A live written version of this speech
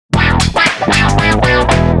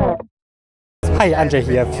Hi, Anje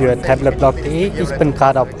hier für tabletblog.de. Ich bin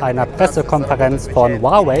gerade auf einer Pressekonferenz von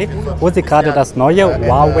Huawei, wo sie gerade das neue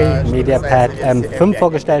Huawei MediaPad M5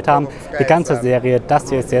 vorgestellt haben. Die ganze Serie, das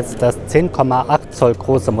hier ist jetzt das 10,8 Zoll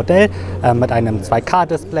große Modell mit einem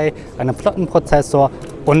 2K-Display, einem flotten Prozessor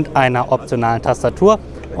und einer optionalen Tastatur.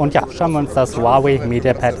 Und ja, schauen wir uns das Huawei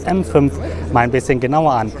MediaPad M5 mal ein bisschen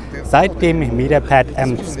genauer an. Seit dem MediaPad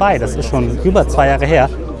M2, das ist schon über 2 Jahre her,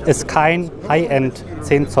 ist kein High-End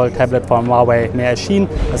 10 Zoll Tablet von Huawei mehr erschienen.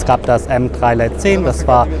 Es gab das M3 Lite 10, das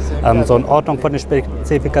war so in Ordnung von den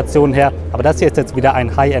Spezifikationen her. Aber das hier ist jetzt wieder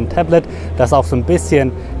ein High-End Tablet, das auch so ein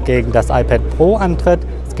bisschen gegen das iPad Pro antritt.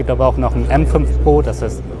 Es gibt aber auch noch ein M5 Pro, das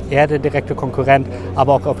ist eher der direkte Konkurrent,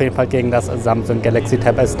 aber auch auf jeden Fall gegen das Samsung Galaxy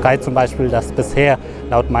Tab S3 zum Beispiel, das bisher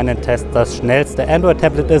laut meinen Tests das schnellste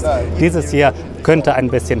Android-Tablet ist. Dieses hier könnte ein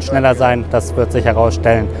bisschen schneller sein, das wird sich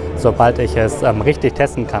herausstellen, sobald ich es richtig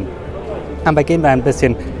testen kann. Aber gehen wir ein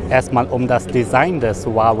bisschen erstmal um das Design des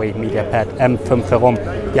Huawei MediaPad M5 herum.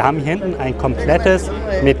 Wir haben hier hinten ein komplettes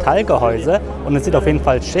Metallgehäuse und es sieht auf jeden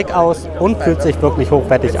Fall schick aus und fühlt sich wirklich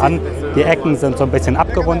hochwertig an. Die Ecken sind so ein bisschen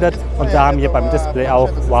abgerundet und wir haben hier beim Display auch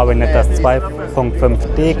Huawei nennt das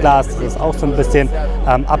 2.5D Glas. Das ist auch so ein bisschen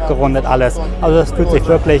abgerundet alles. Also das fühlt sich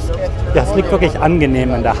wirklich, das liegt wirklich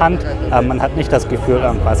angenehm in der Hand. Man hat nicht das Gefühl,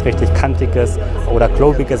 irgendwas richtig Kantiges oder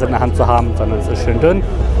Klobiges in der Hand zu haben, sondern es ist schön dünn,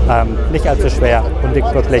 nicht allzu schwer und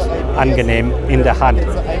liegt wirklich angenehm in der Hand.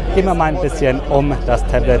 Gehen wir mal ein bisschen um das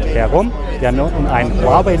Tablet herum. Wir haben hier unten ein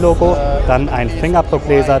Huawei-Logo, dann ein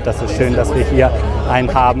Fingerabdruckleser. Das ist schön, dass wir hier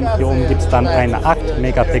einen haben. Hier oben gibt es dann eine 8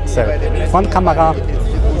 Megapixel Frontkamera.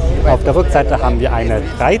 Auf der Rückseite haben wir eine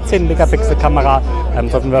 13 Megapixel Kamera,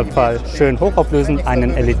 so auf jeden Fall schön hochauflösend.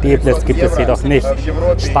 Einen LED-Blitz gibt es jedoch nicht.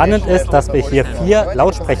 Spannend ist, dass wir hier 4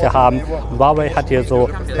 Lautsprecher haben. Huawei hat hier so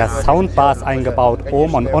Soundbars eingebaut,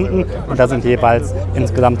 oben und unten, und da sind jeweils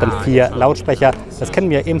insgesamt dann 4 Lautsprecher. Das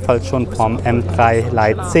kennen wir ebenfalls schon vom M3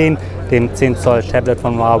 Lite 10, dem 10 Zoll Tablet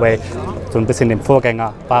von Huawei. So ein bisschen dem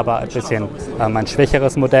Vorgänger, war aber ein bisschen ein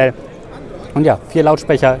schwächeres Modell. Und ja, 4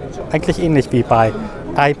 Lautsprecher, eigentlich ähnlich wie bei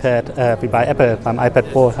Apple. Beim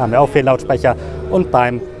iPad Pro haben wir auch 4 Lautsprecher und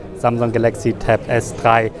beim Samsung Galaxy Tab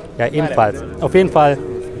S3 ja ebenfalls. Auf jeden Fall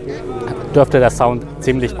dürfte der Sound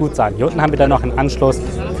ziemlich gut sein. Hier unten haben wir dann noch einen Anschluss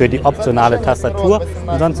für die optionale Tastatur.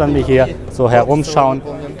 Und sonst, wenn wir hier so herumschauen,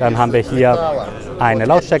 dann haben wir hier eine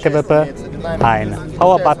Lautstärkewippe, ein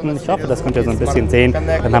Power-Button, ich hoffe, das könnt ihr so ein bisschen sehen.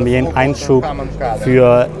 Dann haben wir hier einen Einschub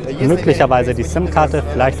für möglicherweise die SIM-Karte,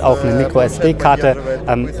 vielleicht auch eine Micro-SD-Karte.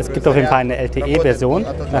 Es gibt auf jeden Fall eine LTE-Version.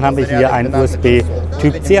 Dann haben wir hier einen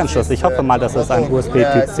USB-Typ-C-Anschluss. Ich hoffe mal, dass es ein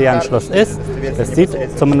USB-Typ-C-Anschluss ist. Das sieht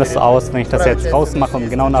zumindest so aus, wenn ich das jetzt rausmache,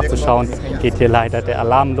 um genau nachzuschauen, geht hier leider der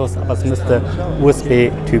Alarm los, aber es müsste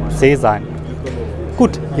USB-Typ-C sein.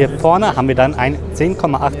 Gut, hier vorne haben wir dann ein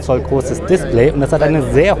 10,8 Zoll großes Display und das hat eine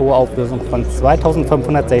sehr hohe Auflösung von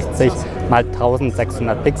 2560 x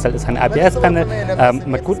 1600 Pixel. Ist ein IPS-Panel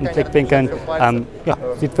mit guten Blickwinkeln, ja,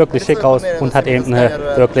 sieht wirklich schick aus und hat eben eine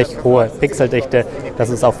wirklich hohe Pixeldichte. Das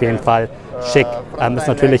ist auf jeden Fall schick. Ist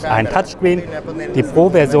natürlich ein Touchscreen. Die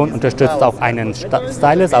Pro-Version unterstützt auch einen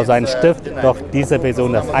Stylus, also einen Stift, doch diese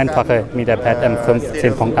Version, das einfache MediaPad M5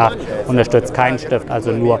 10.8, unterstützt keinen Stift, also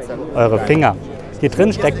nur eure Finger. Hier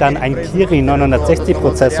drin steckt dann ein Kirin 960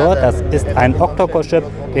 Prozessor, das ist ein Octa-Core-Chip,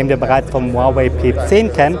 den wir bereits vom Huawei P10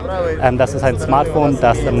 kennen. Das ist ein Smartphone,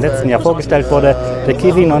 das im letzten Jahr vorgestellt wurde. Der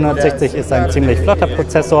Kirin 960 ist ein ziemlich flotter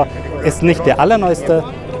Prozessor, ist nicht der allerneueste,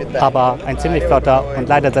 aber ein ziemlich flotter, und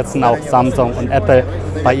leider setzen auch Samsung und Apple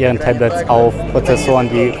bei ihren Tablets auf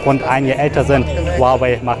Prozessoren, die rund ein Jahr älter sind.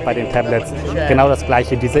 Huawei macht bei den Tablets genau das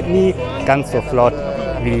gleiche, die sind nie ganz so flott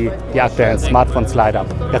wie die aktuellen Smartphones leider.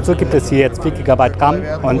 Dazu gibt es hier jetzt 4 GB RAM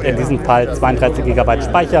und in diesem Fall 32 GB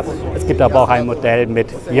Speicher. Es gibt aber auch ein Modell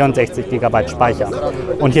mit 64 GB Speicher.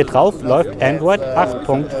 Und hier drauf läuft Android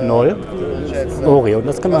 8.0 Oreo. Und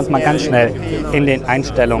das können wir uns mal ganz schnell in den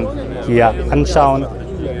Einstellungen hier anschauen.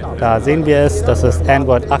 Da sehen wir es, das ist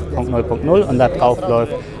Android 8.0.0 und da drauf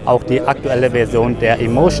läuft auch die aktuelle Version der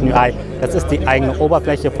Emotion UI. Das ist die eigene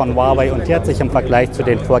Oberfläche von Huawei und die hat sich im Vergleich zu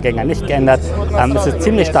den Vorgängern nicht geändert. Es ist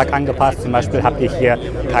ziemlich stark angepasst. Zum Beispiel habt ihr hier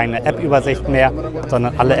keine App-Übersicht mehr,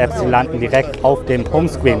 sondern alle Apps, die landen direkt auf dem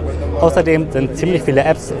Homescreen. Außerdem sind ziemlich viele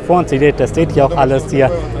Apps vorinstalliert, das seht ihr auch alles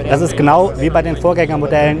hier. Das ist genau wie bei den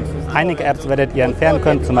Vorgängermodellen. Einige Apps werdet ihr entfernen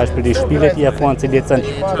können, zum Beispiel die Spiele, die hier vorinstalliert sind,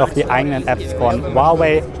 doch die eigenen Apps von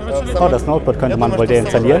Huawei. Oh, das Notebook könnte man wohl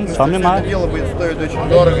deinstallieren. Schauen wir mal.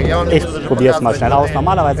 Ich probiere es mal schnell aus.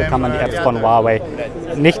 Normalerweise kann man die Apps von Huawei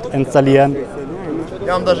nicht installieren.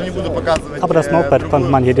 Aber das Notepad konnte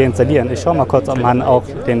man hier deinstallieren. Ich schaue mal kurz, ob man auch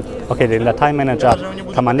den Dateimanager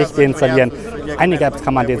kann man nicht deinstallieren. Einige Apps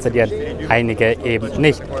kann man deinstallieren, einige eben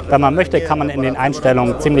nicht. Wenn man möchte, kann man in den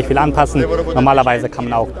Einstellungen ziemlich viel anpassen. Normalerweise kann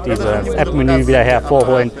man auch dieses App-Menü wieder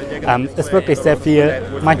hervorholen. Ist wirklich sehr viel,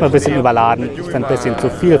 manchmal ein bisschen überladen. Ich finde ein bisschen zu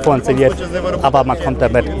viel vorinstalliert, aber man kommt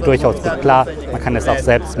damit durchaus gut klar. Man kann es auch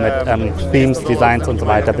selbst mit Themes, Designs und so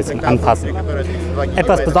weiter ein bisschen anpassen.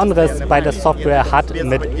 Etwas Besonderes bei der Software hat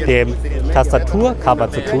mit dem Tastaturcover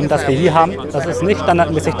zu tun, das wir hier haben. Das ist nicht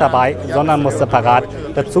standardmäßig dabei, sondern muss separat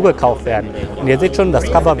dazu gekauft werden. Und ihr seht schon, das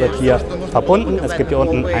Cover wird hier verbunden. Es gibt hier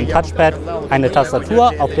unten ein Touchpad, eine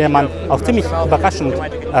Tastatur, auf der man auch ziemlich überraschend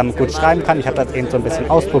gut schreiben kann. Ich habe das eben so ein bisschen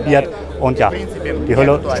ausprobiert und ja, die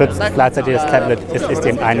Hülle schützt gleichzeitig das Tablet. Es ist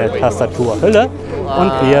eben eine Tastaturhülle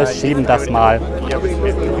und wir schieben das mal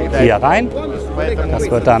hier rein. Das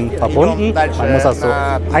wird dann verbunden. Man muss das so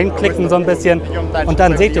einklicken so ein bisschen. Und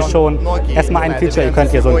dann seht ihr schon erstmal ein Feature. Ihr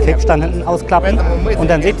könnt hier so einen Kickstand hinten ausklappen. Und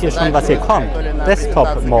dann seht ihr schon, was hier kommt.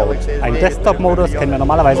 Desktop Mode. Ein Desktop Modus kennen wir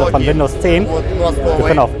normalerweise von Windows 10. Wir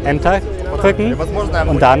können auf Enter drücken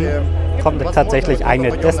und dann kommt tatsächlich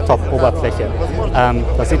eine Desktop-Oberfläche.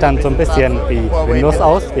 Das sieht dann so ein bisschen wie Windows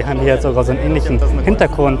aus. Wir haben hier sogar so einen ähnlichen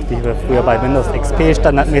Hintergrund, wie wir früher bei Windows XP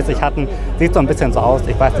standardmäßig hatten. Sieht so ein bisschen so aus.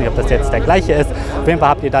 Ich weiß nicht, ob das jetzt der gleiche ist. Auf jeden Fall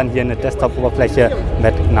habt ihr dann hier eine Desktop-Oberfläche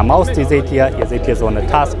mit einer Maus, die seht ihr. Ihr seht hier so eine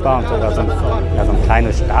Taskbar und sogar so ein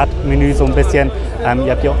kleines Startmenü so ein bisschen.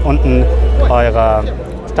 Ihr habt hier unten eure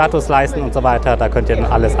Statusleisten und so weiter, da könnt ihr dann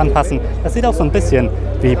alles anpassen. Das sieht auch so ein bisschen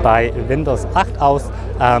wie bei Windows 8 aus.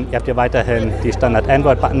 Ihr habt hier weiterhin die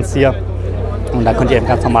Standard-Android-Buttons hier und dann könnt ihr eben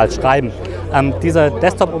ganz normal schreiben. Diese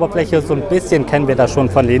Desktop-Oberfläche, so ein bisschen kennen wir das schon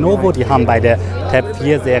von Lenovo. Die haben bei der Tab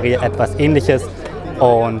 4-Serie etwas Ähnliches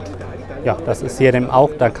und ja, das ist hier eben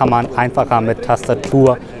auch. Da kann man einfacher mit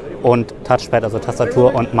Tastatur und Touchpad, also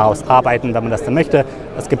Tastatur und Maus arbeiten, wenn man das denn möchte.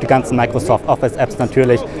 Es gibt die ganzen Microsoft Office Apps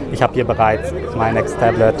natürlich. Ich habe hier bereits mein Next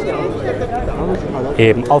Tablet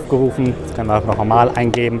eben aufgerufen. Das können wir auch noch normal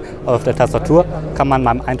eingeben. Auf der Tastatur kann man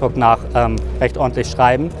meinem Eindruck nach recht ordentlich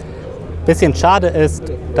schreiben. Bisschen schade ist,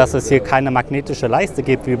 dass es hier keine magnetische Leiste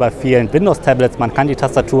gibt, wie bei vielen Windows-Tablets. Man kann die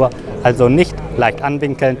Tastatur also nicht leicht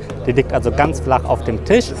anwinkeln. Die liegt also ganz flach auf dem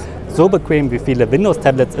Tisch. So bequem wie viele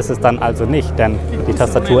Windows-Tablets ist es dann also nicht, denn die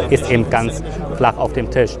Tastatur ist eben ganz flach auf dem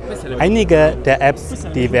Tisch. Einige der Apps,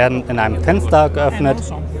 die werden in einem Fenster geöffnet.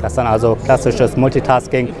 Das ist dann also klassisches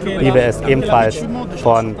Multitasking, wie wir es ebenfalls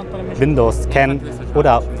von Windows kennen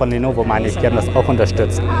oder von Lenovo, meine ich, die haben das auch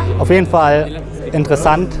unterstützt. Auf jeden Fall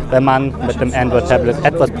interessant, wenn man mit dem Android-Tablet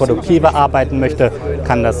etwas produktiver arbeiten möchte,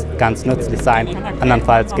 kann das ganz nützlich sein.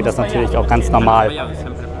 Andernfalls geht das natürlich auch ganz normal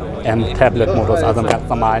im Tablet-Modus, also im ganz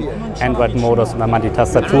normalen Android-Modus. Wenn man die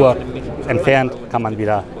Tastatur entfernt, kann man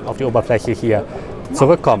wieder auf die Oberfläche hier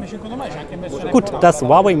zurückkommen. Gut, das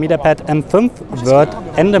Huawei MediaPad M5 wird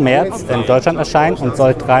Ende März in Deutschland erscheinen und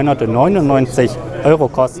soll 399 €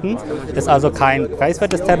 kosten. Ist also kein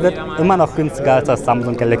preiswertes Tablet, immer noch günstiger als das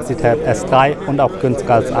Samsung Galaxy Tab S3 und auch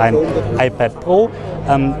günstiger als ein iPad Pro.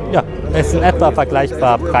 Ja, ist in etwa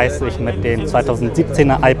vergleichbar preislich mit dem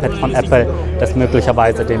 2017er iPad von Apple, das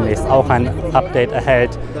möglicherweise demnächst auch ein Update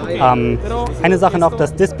erhält. Eine Sache noch,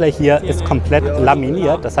 das Display hier ist komplett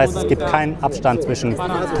laminiert, das heißt es gibt keinen Abstand zwischen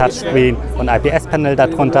Touchscreen und IPS-Panel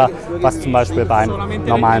darunter, was zum Beispiel beim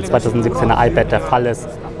normalen 2017er iPad der Fall ist.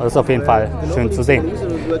 Das ist auf jeden Fall schön zu sehen.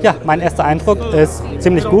 Ja, mein erster Eindruck ist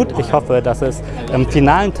ziemlich gut. Ich hoffe, dass es im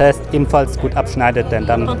finalen Test ebenfalls gut abschneidet, denn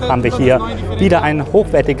dann haben wir hier wieder ein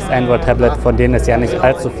hochwertiges Android-Tablet, von denen es ja nicht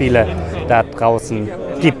allzu viele da draußen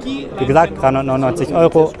gibt. Wie gesagt, 399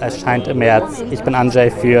 €, erscheint im März. Ich bin Andrzej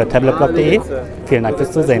für tabletblog.de. Vielen Dank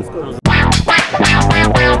fürs Zusehen.